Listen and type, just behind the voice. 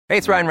Hey,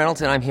 it's Ryan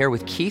Reynolds, and I'm here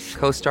with Keith,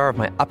 co-star of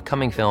my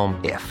upcoming film,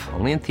 If,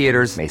 only in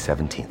theaters May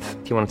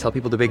 17th. Do you want to tell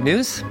people the big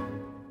news?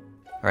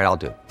 All right, I'll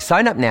do it.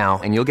 Sign up now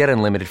and you'll get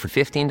unlimited for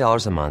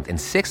 $15 a month and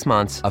 6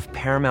 months of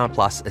Paramount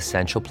Plus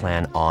Essential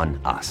Plan on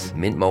us.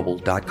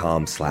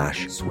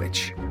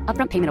 MintMobile.com/switch.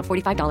 Upfront payment of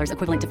 $45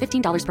 equivalent to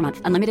 $15 per month.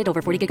 Unlimited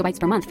over 40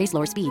 gigabytes per month. Face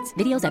lower speeds.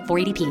 Videos at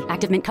 480p.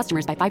 Active Mint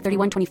customers by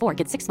 531.24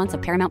 get 6 months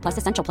of Paramount Plus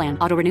Essential Plan.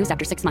 Auto renews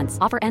after 6 months.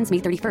 Offer ends May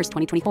 31st,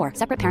 2024.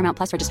 Separate Paramount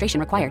Plus registration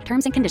required.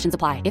 Terms and conditions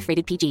apply if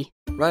rated PG.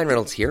 Ryan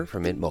Reynolds here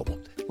from Mint Mobile.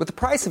 With the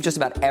price of just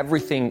about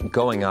everything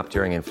going up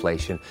during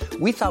inflation,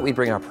 we thought we'd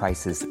bring our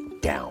prices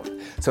down.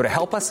 So to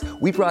help us,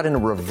 we brought in a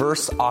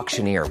reverse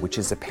auctioneer, which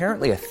is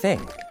apparently a thing.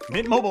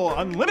 Mint Mobile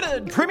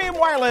Unlimited Premium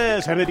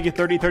Wireless. How to get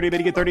 30, 30, bit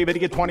to get 30, bit to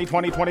get 20,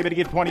 20, 20, bit to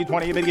get 20,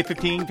 20, bit to get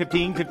 15,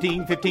 15,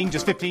 15, 15,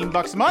 just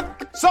 $15 a month?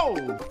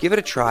 Sold! Give it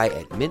a try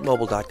at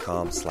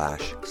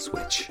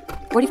mintmobile.com/switch.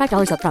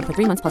 $45 upfront for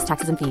 3 months plus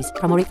taxes and fees.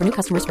 Promo rate for new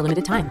customers for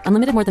limited time.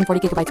 Unlimited more than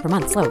 40 gigabytes per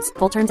month. Slows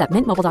full terms at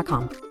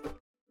mintmobile.com.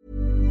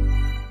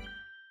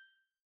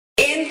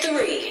 In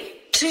 3,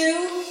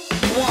 2,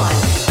 1.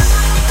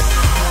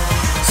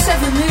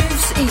 7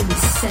 moves in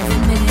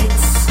 7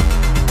 minutes.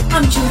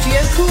 I'm Georgie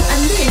Okell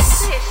and this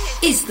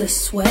is the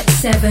Sweat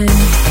 7.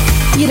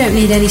 You don't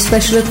need any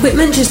special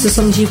equipment, just as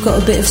long as you've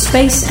got a bit of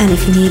space, and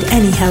if you need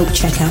any help,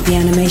 check out the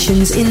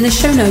animations in the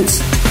show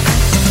notes.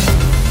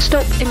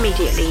 Stop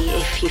immediately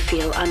if you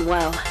feel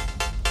unwell.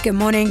 Good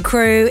morning,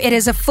 crew. It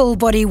is a full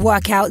body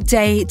workout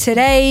day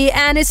today,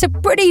 and it's a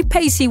pretty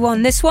pacey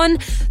one, this one.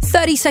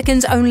 30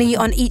 seconds only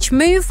on each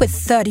move with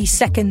 30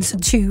 seconds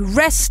to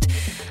rest.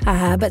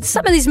 But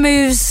some of these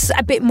moves,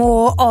 a bit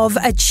more of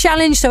a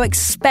challenge, so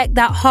expect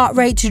that heart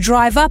rate to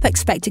drive up,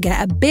 expect to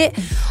get a bit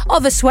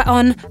of a sweat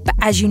on. But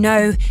as you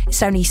know,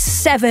 it's only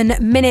 7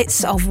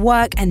 minutes of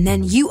work and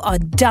then you are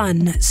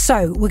done.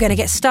 So we're going to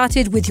get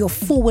started with your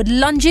forward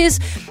lunges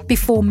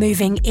before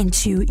moving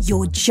into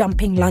your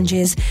jumping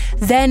lunges.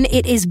 Then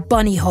it is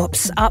bunny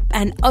hops up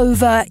and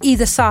over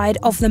either side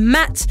of the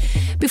mat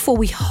before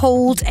we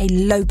hold a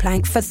low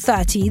plank for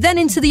 30. Then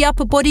into the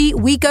upper body,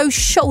 we go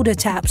shoulder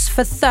taps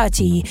for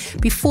 30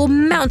 before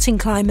mountain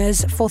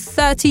climbers for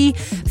 30.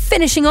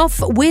 Finishing off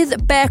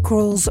with bear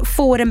crawls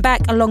forward and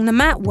back along the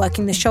mat,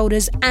 working the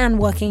shoulders and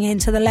working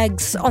into the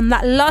legs on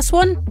that last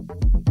one.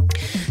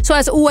 So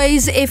as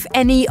always, if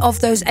any of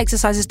those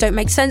exercises don't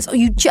make sense or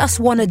you just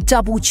want to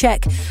double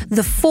check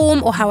the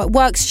form or how it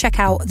works, check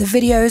out the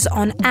videos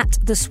on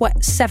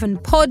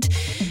 @thesweat7pod.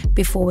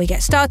 Before we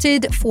get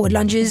started, forward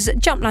lunges,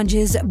 jump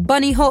lunges,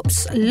 bunny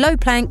hops, low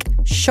plank,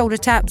 shoulder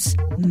taps,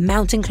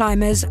 mountain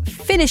climbers,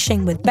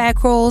 finishing with bear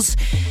crawls.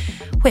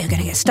 We're going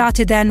to get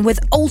started then with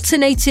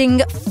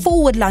alternating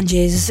forward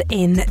lunges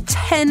in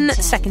 10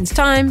 seconds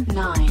time.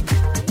 9,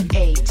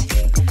 8,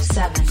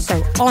 7.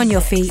 So on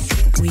your feet,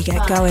 we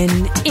get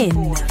going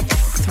in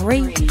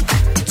 3,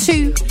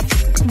 2,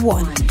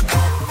 1.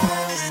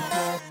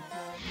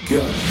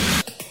 Go.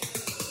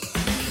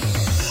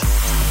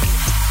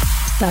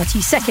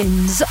 30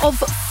 seconds of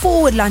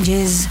forward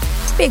lunges.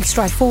 Big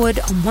stride forward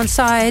on one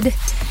side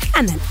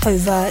and then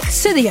over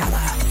to the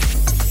other.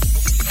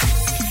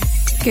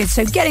 Good,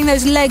 so getting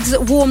those legs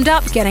warmed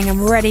up, getting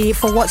them ready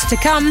for what's to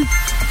come.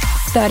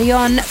 30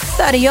 on,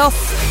 30 off.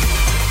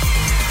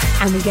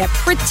 And we get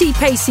pretty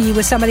pacey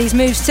with some of these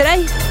moves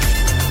today.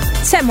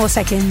 10 more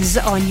seconds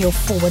on your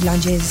forward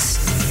lunges.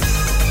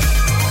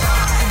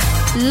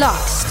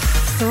 Last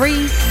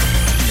 3,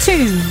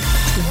 2,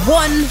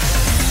 1.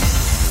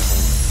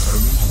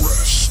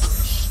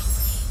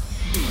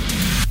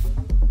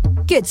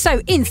 Good,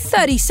 so in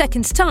 30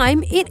 seconds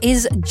time, it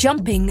is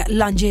jumping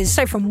lunges.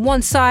 So from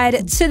one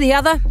side to the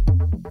other,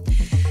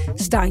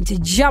 starting to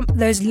jump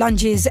those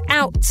lunges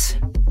out.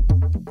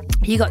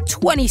 You got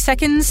 20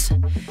 seconds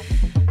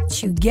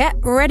to get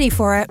ready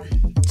for it.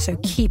 So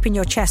keeping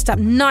your chest up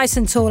nice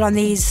and tall on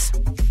these.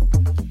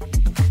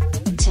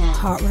 10,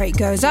 Heart rate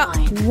goes up,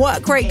 9,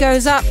 work rate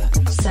goes up.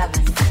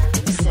 7,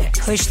 6.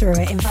 Push through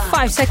it in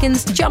 5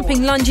 seconds.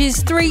 Jumping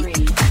lunges, 3,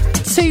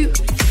 2,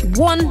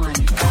 1.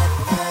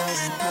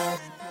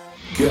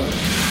 Go.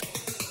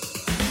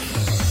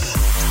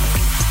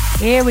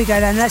 Here we go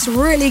then. Let's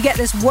really get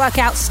this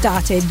workout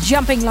started.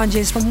 Jumping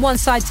lunges from one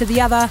side to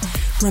the other.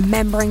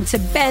 Remembering to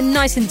bend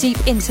nice and deep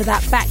into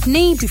that back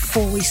knee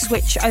before we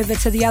switch over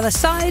to the other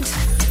side.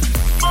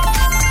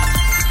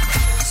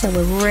 So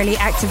we're really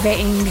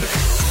activating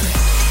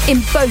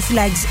in both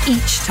legs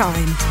each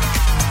time.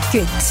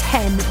 Good,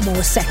 10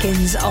 more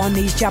seconds on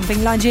these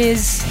jumping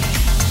lunges.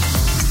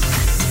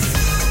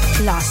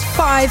 Last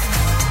 5,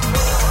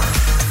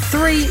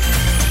 3,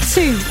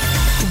 2,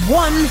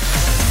 1.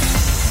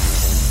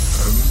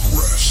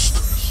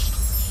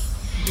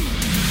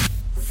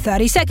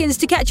 30 seconds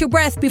to catch your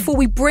breath before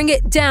we bring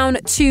it down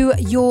to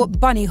your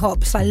bunny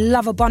hops. I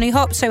love a bunny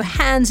hop, so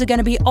hands are going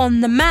to be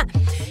on the mat.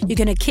 You're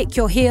going to kick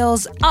your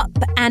heels up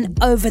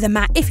and over the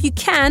mat. If you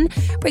can,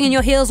 bringing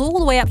your heels all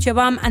the way up to your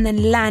bum and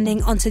then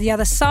landing onto the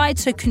other side.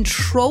 So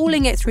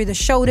controlling it through the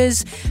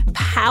shoulders,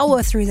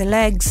 power through the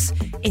legs.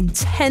 In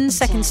 10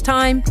 seconds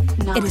time,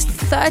 it is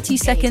 30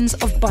 seconds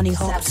of bunny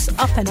hops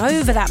up and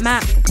over that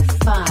mat.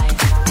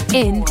 5,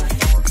 In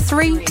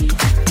 3,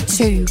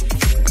 2,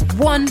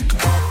 1.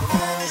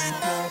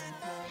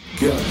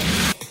 Go.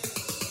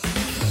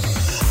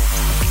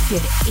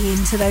 Get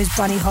into those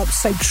bunny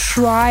hops. So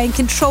try and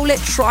control it.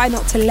 Try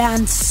not to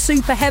land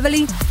super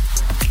heavily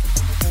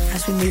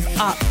as we move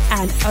up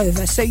and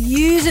over. So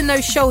using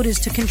those shoulders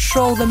to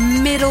control the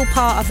middle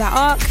part of that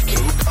arc.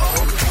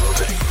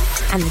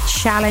 And the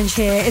challenge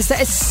here is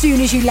that as soon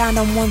as you land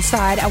on one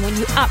side, I want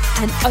you up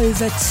and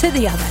over to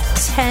the other.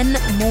 10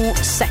 more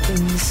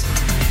seconds.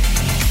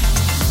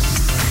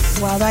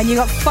 Well done, you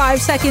got 5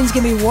 seconds.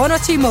 Give me 1 or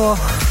 2 more.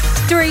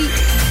 3,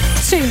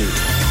 2,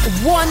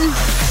 1.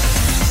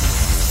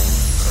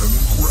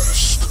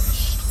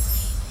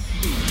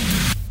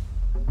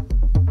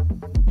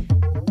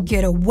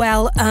 Get a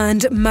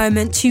well-earned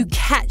moment to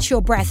catch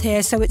your breath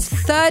here. So it's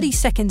 30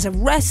 seconds of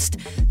rest,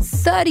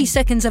 30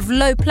 seconds of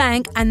low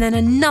plank, and then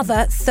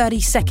another 30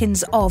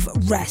 seconds of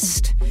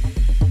rest.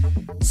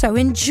 So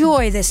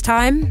enjoy this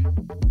time.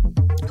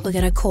 We're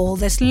going to call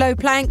this low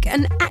plank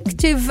an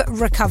active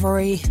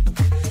recovery.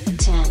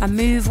 10, A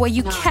move where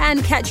you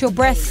can catch your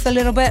breath a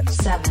little bit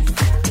 7,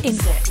 in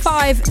 6,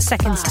 5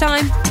 seconds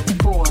time.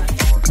 4,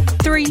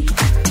 3,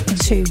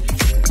 2,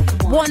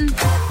 1.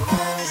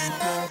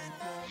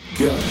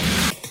 Go.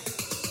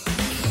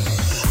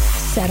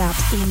 Set up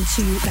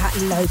into that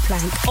low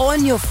plank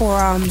on your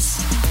forearms.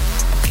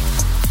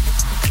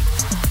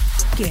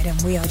 Good,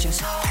 and we are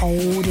just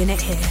holding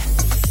it here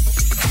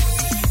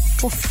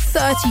for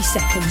 30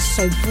 seconds.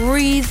 So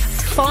breathe,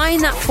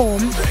 find that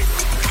form,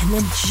 and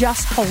then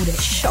just hold it.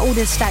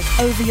 Shoulders stacked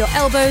over your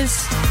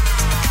elbows,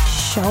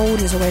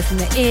 shoulders away from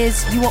the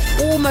ears. You are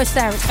almost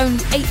there. It's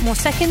only 8 more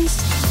seconds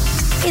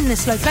in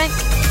this low plank.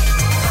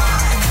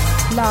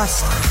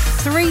 Last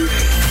 3,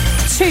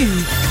 2,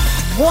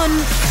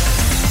 1.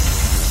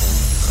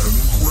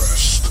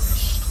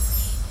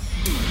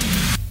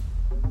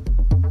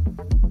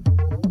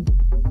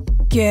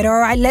 Good. All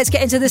right, let's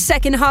get into the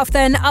second half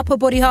then, upper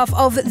body half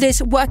of this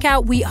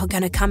workout. We are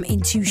going to come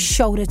into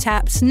shoulder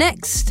taps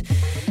next.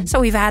 So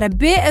we've had a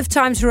bit of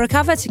time to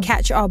recover, to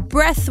catch our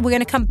breath. We're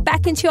going to come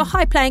back into your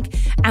high plank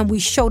and we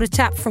shoulder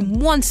tap from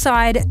one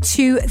side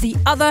to the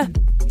other.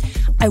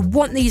 I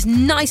want these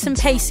nice and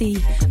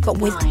pacey, but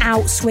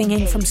without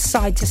swinging from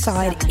side to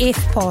side if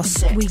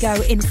possible. We go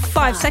in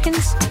 5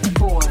 seconds.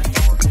 4,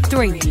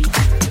 3,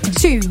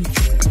 2,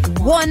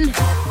 1.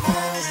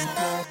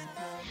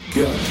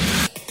 Go.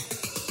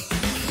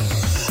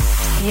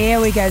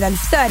 Here we go then,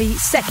 30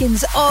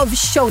 seconds of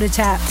shoulder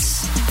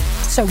taps.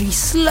 So we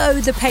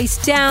slow the pace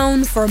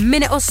down for a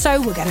minute or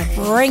so. We're going to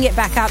bring it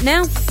back up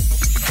now.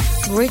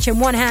 Reach in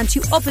one hand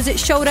to opposite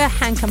shoulder,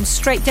 hand comes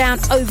straight down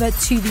over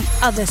to the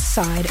other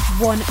side.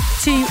 1,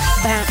 2,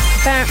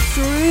 bounce, bounce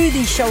through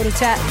these shoulder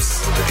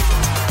taps.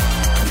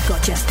 We've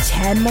got just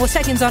 10 more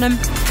seconds on them.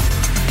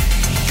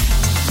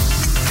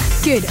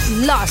 Good,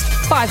 last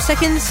 5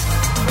 seconds.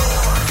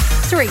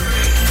 3,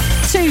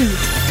 2,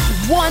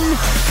 1.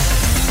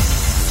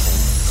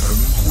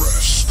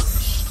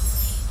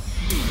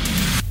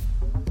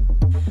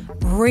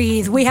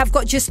 Breathe. We have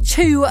got just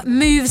 2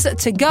 moves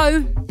to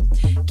go.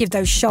 Give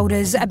those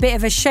shoulders a bit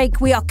of a shake.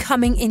 We are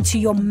coming into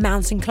your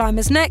mountain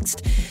climbers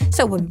next.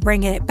 So we're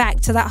bringing it back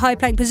to that high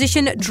plank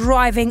position,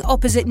 driving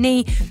opposite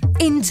knee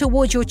in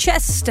towards your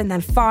chest and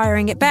then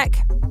firing it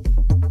back.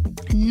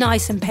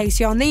 Nice and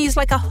pacey on these,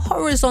 like a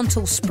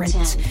horizontal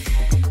sprint.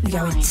 We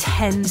go in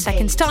 10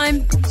 seconds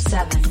time.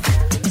 7,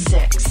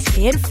 6,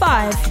 In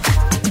 5,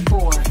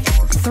 4,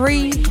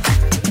 3,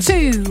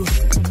 2,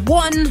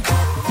 1.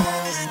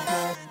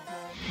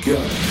 Go.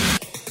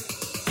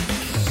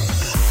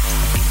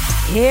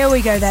 Here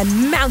we go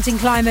then, mountain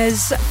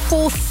climbers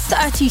for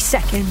 30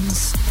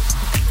 seconds.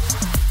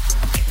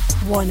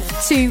 1,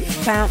 2,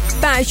 bounce.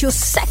 That is your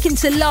second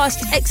to last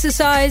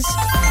exercise.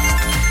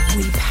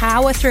 We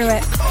power through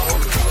it.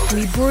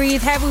 We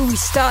breathe heavy. We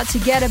start to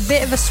get a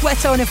bit of a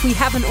sweat on if we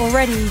haven't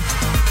already.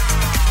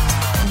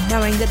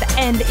 Knowing that the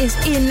end is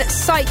in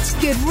sight.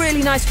 Good,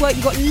 really nice work.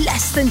 You've got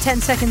less than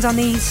 10 seconds on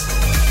these.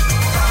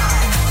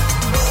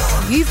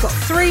 You've got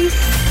 3,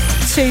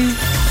 2,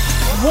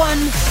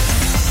 1.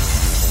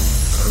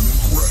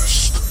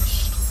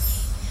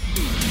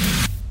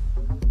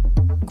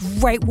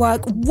 Great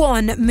work.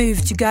 One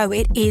move to go.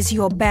 It is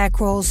your bear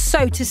crawl.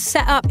 So to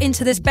set up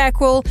into this bear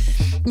crawl,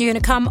 you're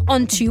going to come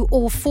onto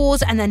all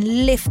fours and then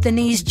lift the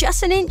knees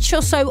just an inch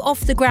or so off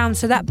the ground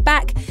so that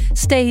back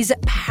stays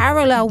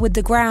parallel with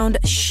the ground.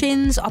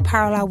 Shins are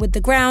parallel with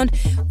the ground.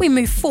 We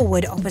move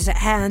forward, opposite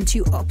hand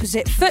to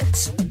opposite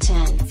foot.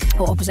 10.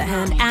 Or opposite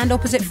hand and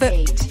opposite foot.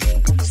 8.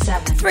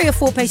 7. 3 or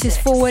 4 paces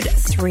forward,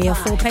 3 or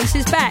 4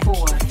 paces back.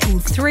 2,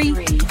 3,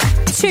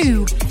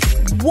 2,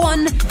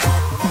 1.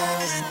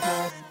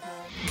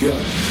 Go.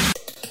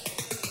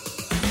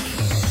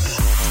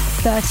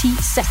 30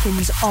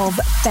 seconds of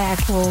bear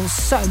crawls.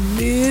 So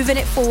moving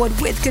it forward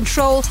with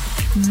control,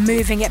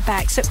 moving it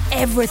back. So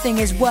everything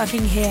is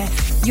working here.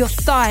 Your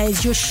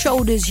thighs, your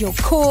shoulders, your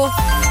core.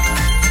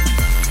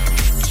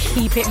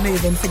 Keep it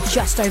moving for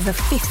just over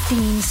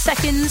 15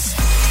 seconds.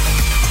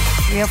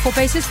 3 or 4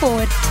 paces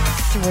forward,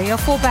 3 or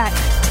 4 back.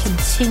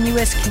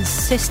 Continuous,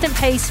 consistent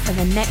pace for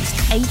the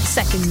next 8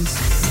 seconds.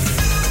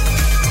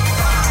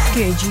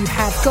 Good, you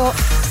have got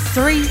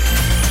 3,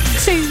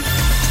 2,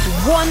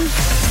 1.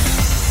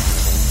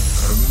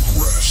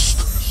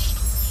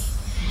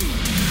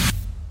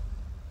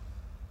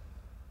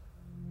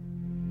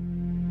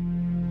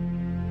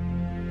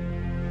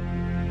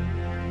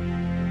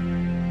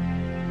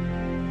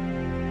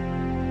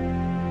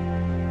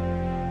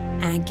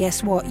 And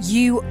guess what?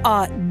 You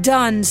are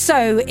done.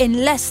 So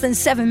in less than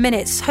 7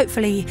 minutes,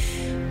 hopefully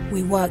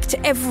we worked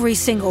every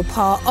single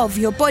part of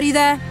your body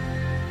there.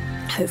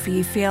 Hopefully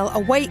you feel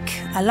awake,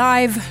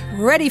 alive,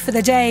 ready for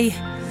the day.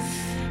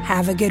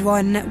 Have a good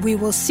one. We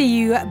will see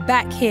you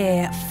back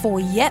here for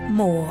yet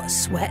more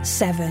Sweat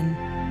 7.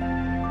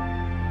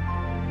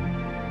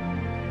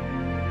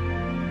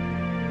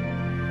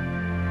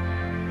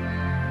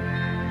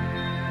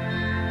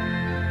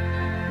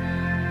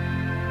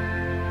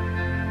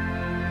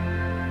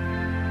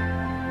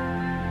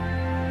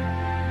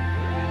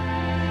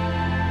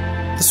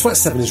 The Sweat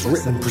 7 is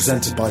written and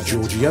presented by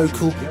Georgie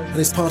Okell and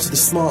is part of the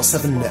Smart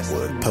 7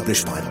 network,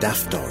 published by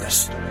Daft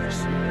Doris.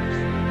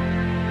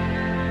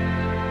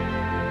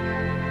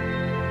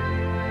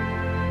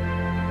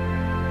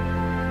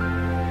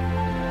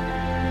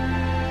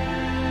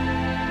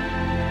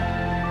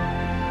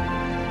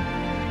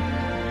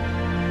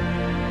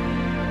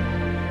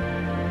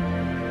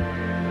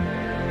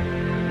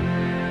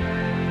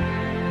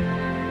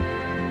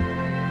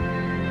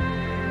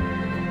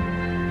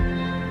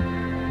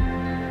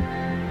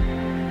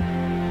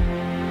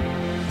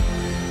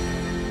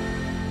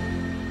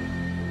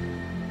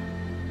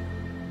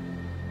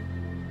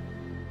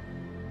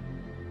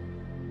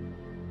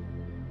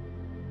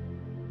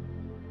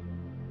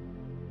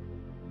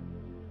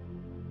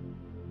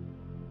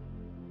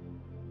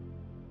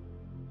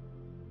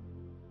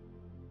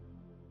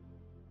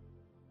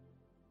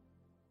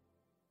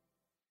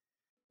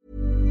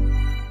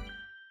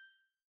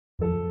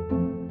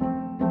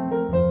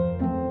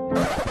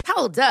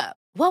 Hold up.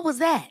 What was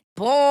that?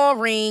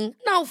 Boring.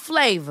 No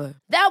flavor.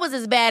 That was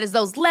as bad as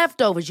those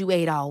leftovers you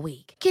ate all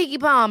week. Keke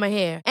Palmer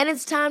here. And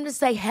it's time to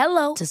say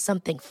hello to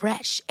something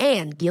fresh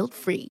and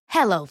guilt-free.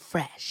 Hello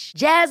Fresh.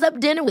 Jazz up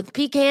dinner with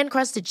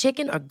pecan-crusted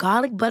chicken or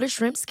garlic butter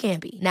shrimp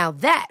scampi. Now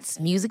that's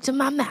music to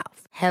my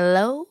mouth.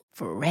 Hello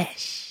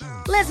Fresh.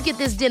 Let's get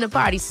this dinner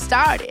party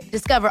started.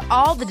 Discover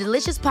all the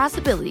delicious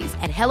possibilities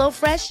at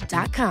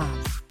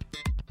HelloFresh.com.